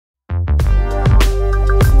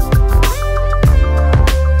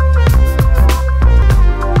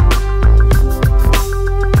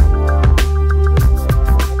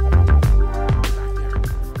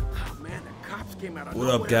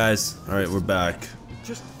guys? All right, we're back.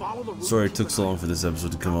 Just follow the route. Sorry it took so long for this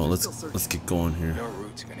episode to come out. Let's get going here. No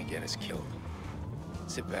route's gonna get us killed.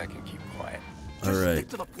 Sit back and keep quiet. All right. Stick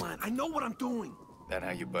to the plan. I know what I'm doing. That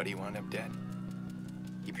how your buddy wound up dead?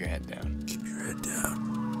 Keep your head down. Keep your head down.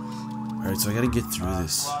 All right, so I gotta get through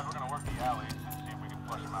this. I'm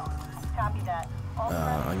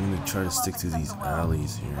gonna try to stick through these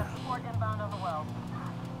alleys here.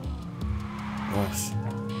 Oh,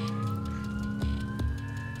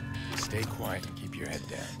 Stay quiet and keep your head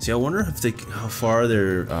down. see, I wonder if how far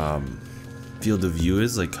their field of view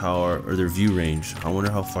is, like or their view range. I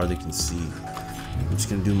wonder how far they can see. I'm just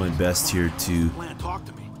gonna do my best here to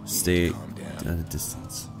stay at a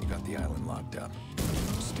distance. You got the island locked up.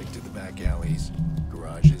 Stick to the back alleys,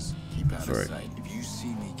 garages. Keep out of sight. If you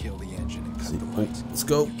see me kill the engine and cut the lights, let's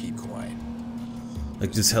go. You keep quiet.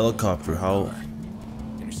 Like this helicopter, how?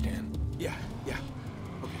 You understand? Yeah.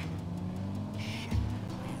 Okay. Shit.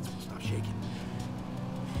 My hands will stop shaking.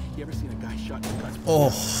 You ever seen a guy shot in the guts?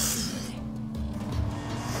 Oh.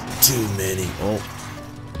 Too many. Oh.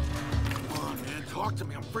 Come on, man. Talk to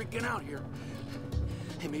me. I'm freaking out here.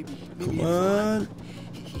 Hey, maybe. Come on.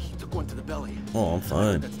 He took one to the belly. Oh, I'm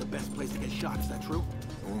fine. That's the best place to get shot. Is that true?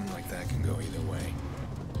 A wound like that can go either way.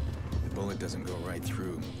 If the bullet doesn't go right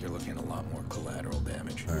through, you're looking at a lot more collateral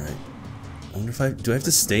damage. All right. I wonder if do I have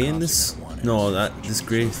to stay in this? No, this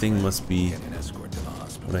gray thing must be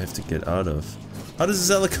what I have to get out of. How does this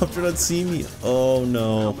helicopter not see me? Oh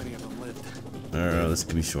no. I don't know, this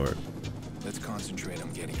could be short. Let's concentrate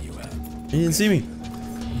on getting you out. He didn't see me.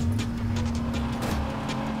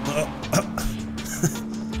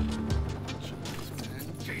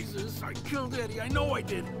 Jesus, I killed Eddie. I know I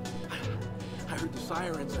did. I heard the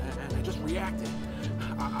sirens and I just reacted.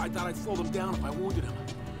 I thought I'd slow them down if I wounded him.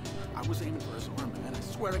 I was aiming for his arm, man. I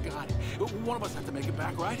swear to God. One of us had to make it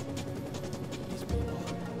back, right? These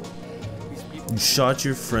people. You shot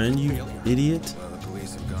your friend, you idiot. Well, the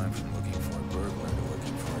police have gone from looking for a burglar to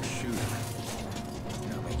looking for a shooter.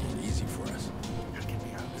 Now making it easy for us. Get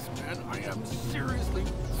me out of this, man. I am seriously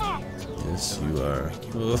fucked. Yes, you are.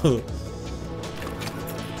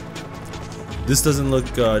 This doesn't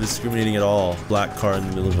look discriminating at all. Black car in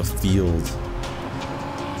the middle of a field.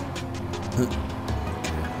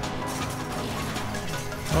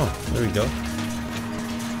 Oh, there we go.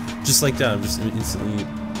 Just like that, I'm just instantly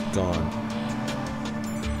gone.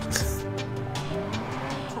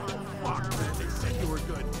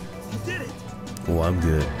 Oh, I'm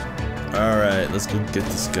good. Alright, let's go get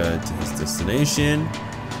this guy to his destination.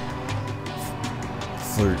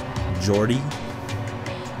 For Jordy.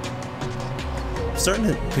 I'm starting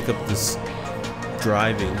to pick up this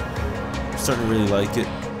driving. I'm starting to really like it.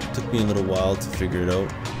 Took me a little while to figure it out.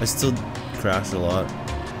 I still crash a lot,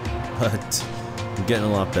 but I'm getting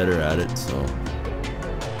a lot better at it, so.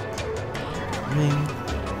 I mean,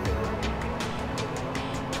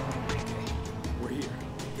 we're here.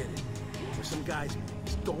 Get it. We're some guys.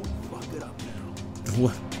 Just don't fuck it up now.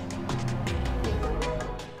 what?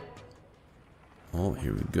 Oh,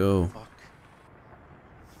 here we go. Fuck.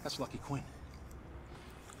 That's Lucky Quinn.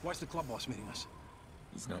 Why's the club boss meeting us?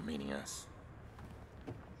 He's not meeting us.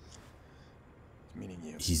 He's meeting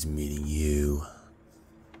you. He's meeting you.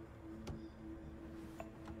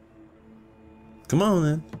 Come on,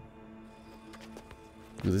 then.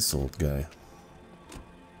 Look at this old guy.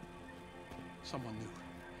 Someone knew.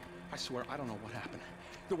 I swear, I don't know what happened.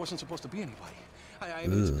 There wasn't supposed to be anybody. Ugh,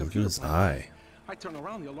 look at his eye. I turn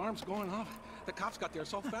around, the alarm's going off. The cops got there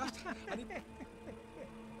so fast. I didn't...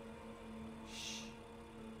 Shh.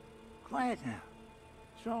 Quiet now.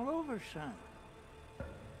 It's all over, son.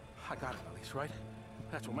 I got it, at least, right?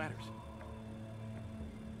 That's what matters.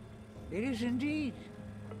 It is indeed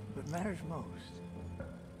what matters most.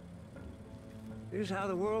 This is how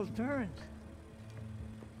the world turns.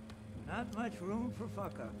 Not much room for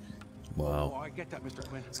fuck-ups. Oh, Wow. I get that, Mr.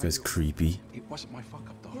 Quinn. This guy's creepy. It wasn't my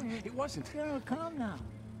fuck-up, though. It wasn't. Yeah, calm now.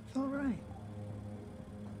 It's all right.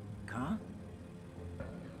 Calm?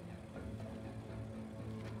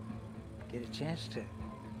 Get a chance to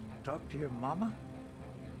talk to your mama?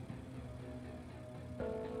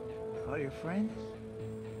 All your friends?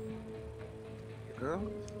 Your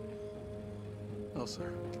girl? No,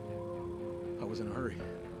 sir. I was in a hurry.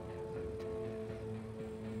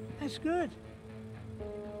 That's good.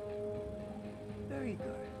 Very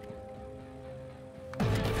good.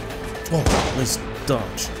 Oh, nice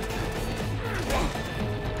dodge.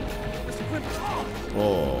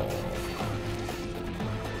 Oh.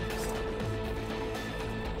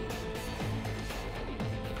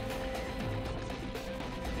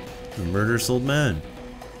 The murderous old man.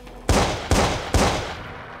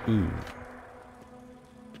 Ooh.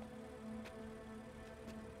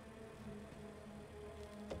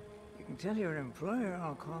 tell your employer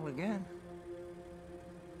I'll call again.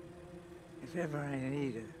 If ever I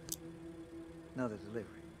need another delivery.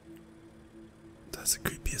 That's the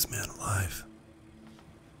creepiest man alive.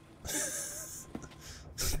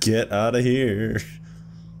 Get out of here.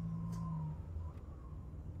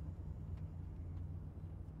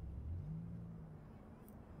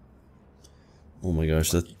 Oh my gosh,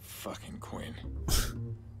 that fucking Quinn.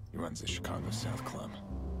 He runs the Chicago South Club.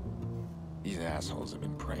 These assholes have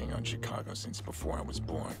been preying on Chicago since before I was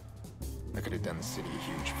born. I could have done the city a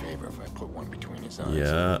huge favor if I put one between his eyes.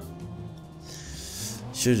 yeah.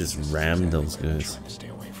 Should have just rammed those what I'm guys. trying to stay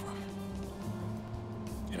away from.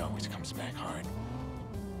 It always comes back hard.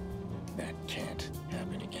 That can't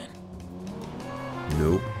happen again.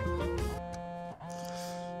 Nope.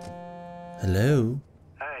 Hello.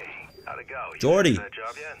 Hey, how'd it go? You Jordy. finished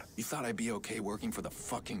that job yet? You thought I'd be okay working for the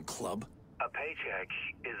fucking club? A paycheck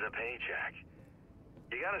is a paycheck.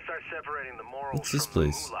 You gotta start separating the morals What's this from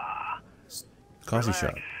place? the moolah. Coffee Relax.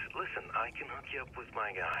 shop. Listen, I can hook you up with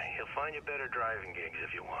my guy. He'll find you better driving gigs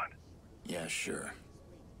if you want. Yeah, sure.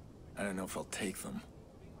 I don't know if I'll take them.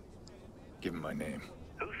 Give him my name.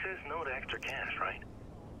 Who says no to extra cash, right?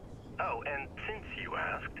 Oh, and since you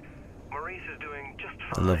asked, Maurice is doing just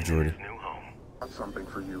fine love in Jordy. his new home. Something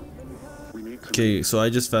for you. We need to. Okay, so I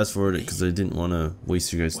just fast forwarded because I didn't want to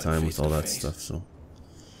waste your guys' time with all that stuff. So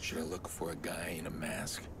Should I look for a guy in a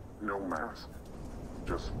mask? No mask.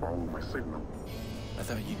 Just follow my signal. I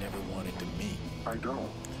thought you never wanted to meet. I don't.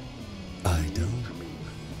 I don't. To meet.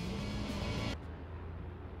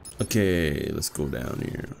 Okay, let's go down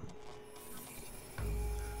here.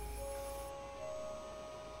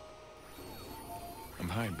 I've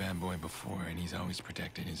hired Bad Boy before, and he's always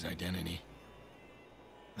protected his identity.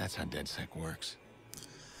 That's how DedSec works.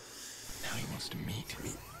 Now he wants to meet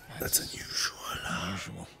me. That's unusual.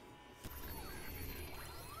 Unusual.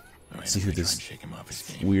 All right, See I'm who gonna try this and shake him off his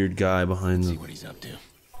game. weird guy behind See the what he's up to.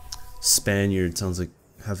 Spaniard sounds like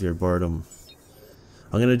Javier Bardem.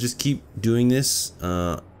 I'm gonna just keep doing this.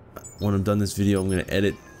 When I'm done this video, I'm gonna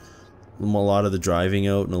edit a lot of the driving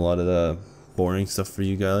out and a lot of the boring stuff for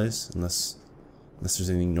you guys, unless there's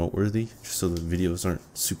anything noteworthy, just so the videos aren't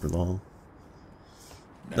super long.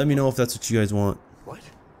 Let me know if that's what you guys want. What?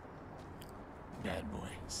 Bad Boy,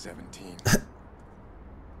 17.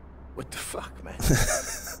 What the fuck, man? What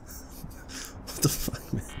the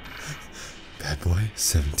fuck, man? Bad boy,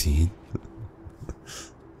 17.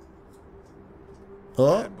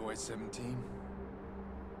 Oh, Bad Boy, 17.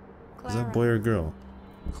 is that boy or girl?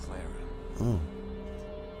 Clara. Oh,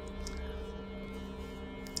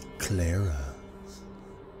 Clara.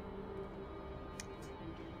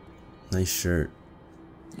 Nice shirt.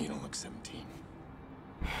 You don't look 17.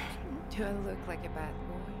 Do I look like a bad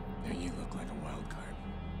boy? No, you look like a wild card.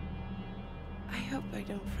 I hope I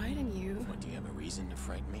don't frighten you. What, do you have a reason to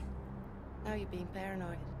frighten me? Now you're being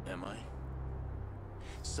paranoid. Am I?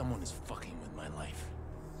 Someone is fucking with my life.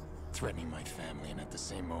 Threatening my family, and at the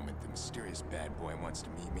same moment, the mysterious bad boy wants to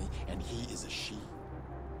meet me, and he is a she.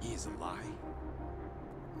 He is a lie.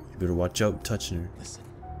 You better watch out touching her. Listen,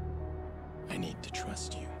 I need to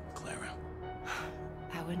trust you, Clara.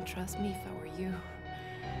 I wouldn't trust me if I were you.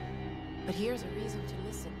 But here's a reason to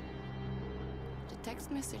listen. The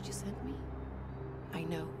text message you sent me, I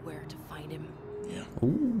know where to find him. Yeah.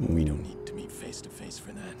 Ooh. We don't need to meet face to face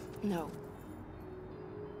for that. No.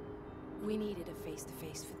 We needed a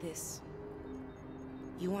face-to-face for this.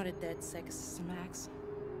 You wanted dead sex smacks?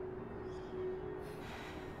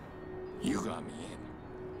 You got me in.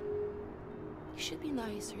 You should be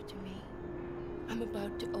nicer to me. I'm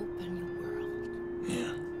about to open your world.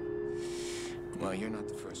 Yeah. Well, you're not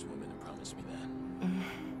the first woman to promise me that.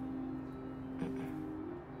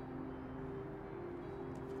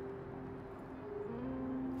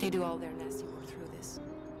 They do all their nasty work through this.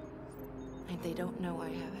 And they don't know I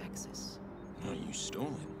have access. Well, you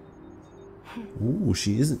stole it. Ooh,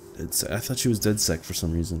 she isn't. I thought she was dead sec for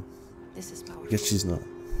some reason. This is powerful. Guess she's not.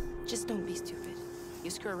 Just don't be stupid. You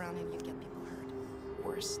screw around and you get people hurt.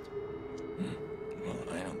 Worst. Well,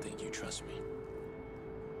 I don't think you trust me.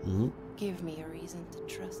 Mm-hmm. Give me a reason to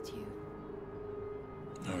trust you.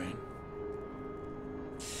 All right.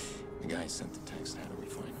 The guy sent the text. How do we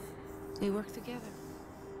find him? We work together.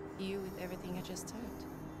 You with everything I just said.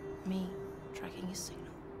 Me tracking his signal.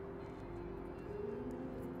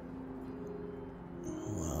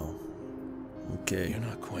 Wow. Okay. You're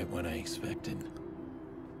not quite what I expected.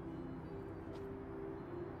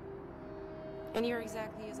 And you're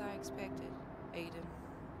exactly as I expected, Aiden.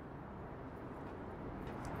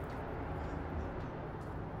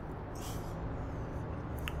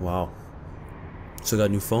 Wow. So I got a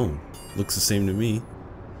new phone. Looks the same to me.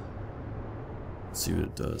 Let's see what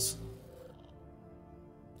it does.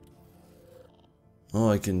 Oh,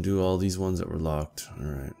 I can do all these ones that were locked.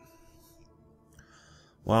 Alright.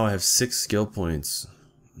 Wow, I have 6 skill points.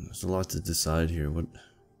 There's a lot to decide here. What?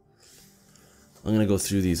 I'm gonna go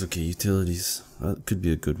through these. Okay, utilities. That could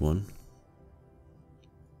be a good one.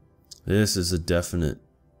 This is a definite.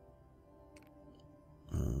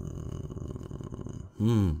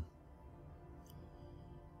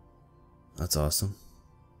 That's awesome.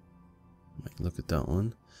 Might look at that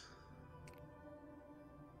one.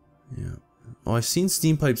 Yeah. Oh, I've seen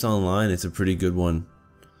Steam Pipes online. It's a pretty good one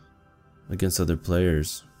against other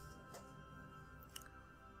players.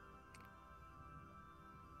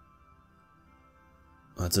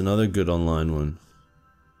 That's another good online one.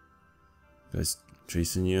 Guys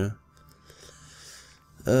chasing you.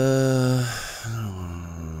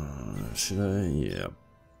 Should I? Yeah.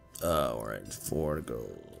 Alright, 4 to go.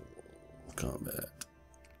 Combat.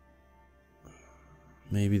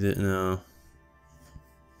 Maybe that. No.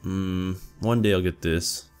 One day I'll get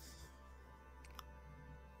this.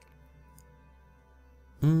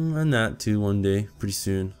 And that too, one day. Pretty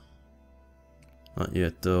soon. Not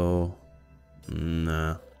yet though.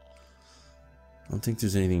 Nah. I don't think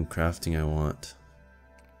there's anything crafting I want.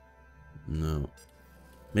 No.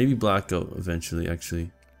 Maybe blackout eventually,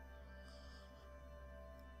 actually.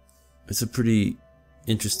 It's a pretty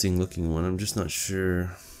interesting looking one. I'm just not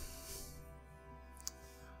sure.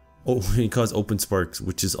 Oh, it caused open sparks,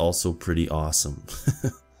 which is also pretty awesome.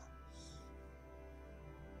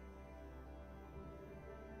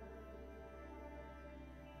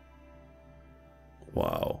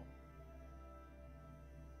 Wow.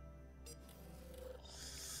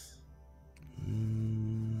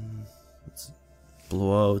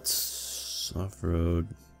 Blowouts, off-road.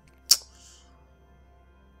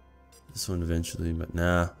 This one eventually, but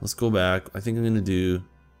nah. Let's go back. I think I'm gonna do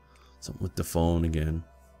something with the phone again.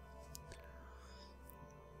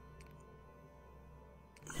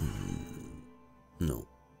 No.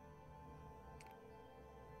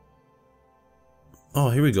 Oh,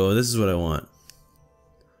 here we go. This is what I want.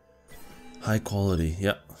 High quality.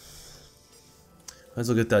 Yep. Might as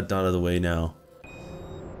well get that out of the way now.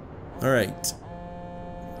 Alright.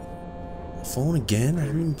 Phone again? I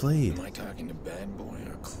haven't even played. Am I talking to Bad Boy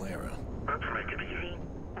or Clara? Let's make it easy.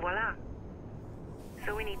 Voila.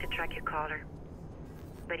 So we need to track your caller.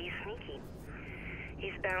 But he's sneaky.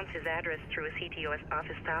 He's bounced his address through a CTO's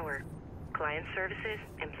office tower. Client services,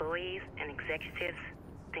 employees, and executives,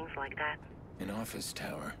 things like that. An office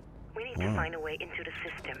tower. We need to find a way into the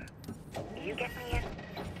system. You get me in,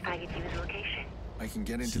 I get you his location. I can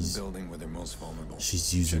get into the building where they're most vulnerable.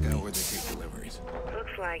 She's using Check me. out where they take deliveries.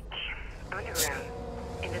 Looks like underground,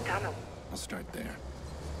 in the tunnel. I'll start there.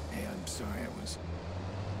 Hey, I'm sorry I was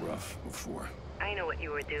rough before. I know what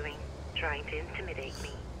you were doing, trying to intimidate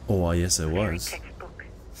me. Oh, yes, I Very was. textbook.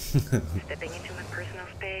 Stepping into my personal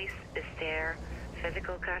space, the stare,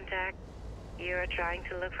 physical contact. You're trying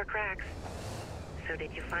to look for cracks. So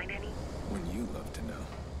did you find any? When you love to know.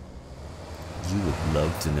 You would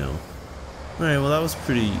love to know. Alright, well that was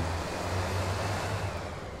pretty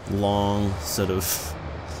long set of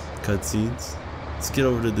cutscenes. Let's get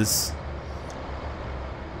over to this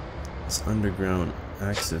underground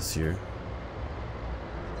access here.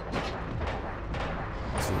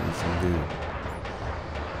 That's what we can do.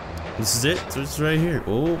 This is it. So it's right here.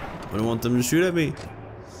 Oh, I don't want them to shoot at me.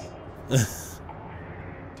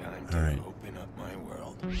 Time to Alright.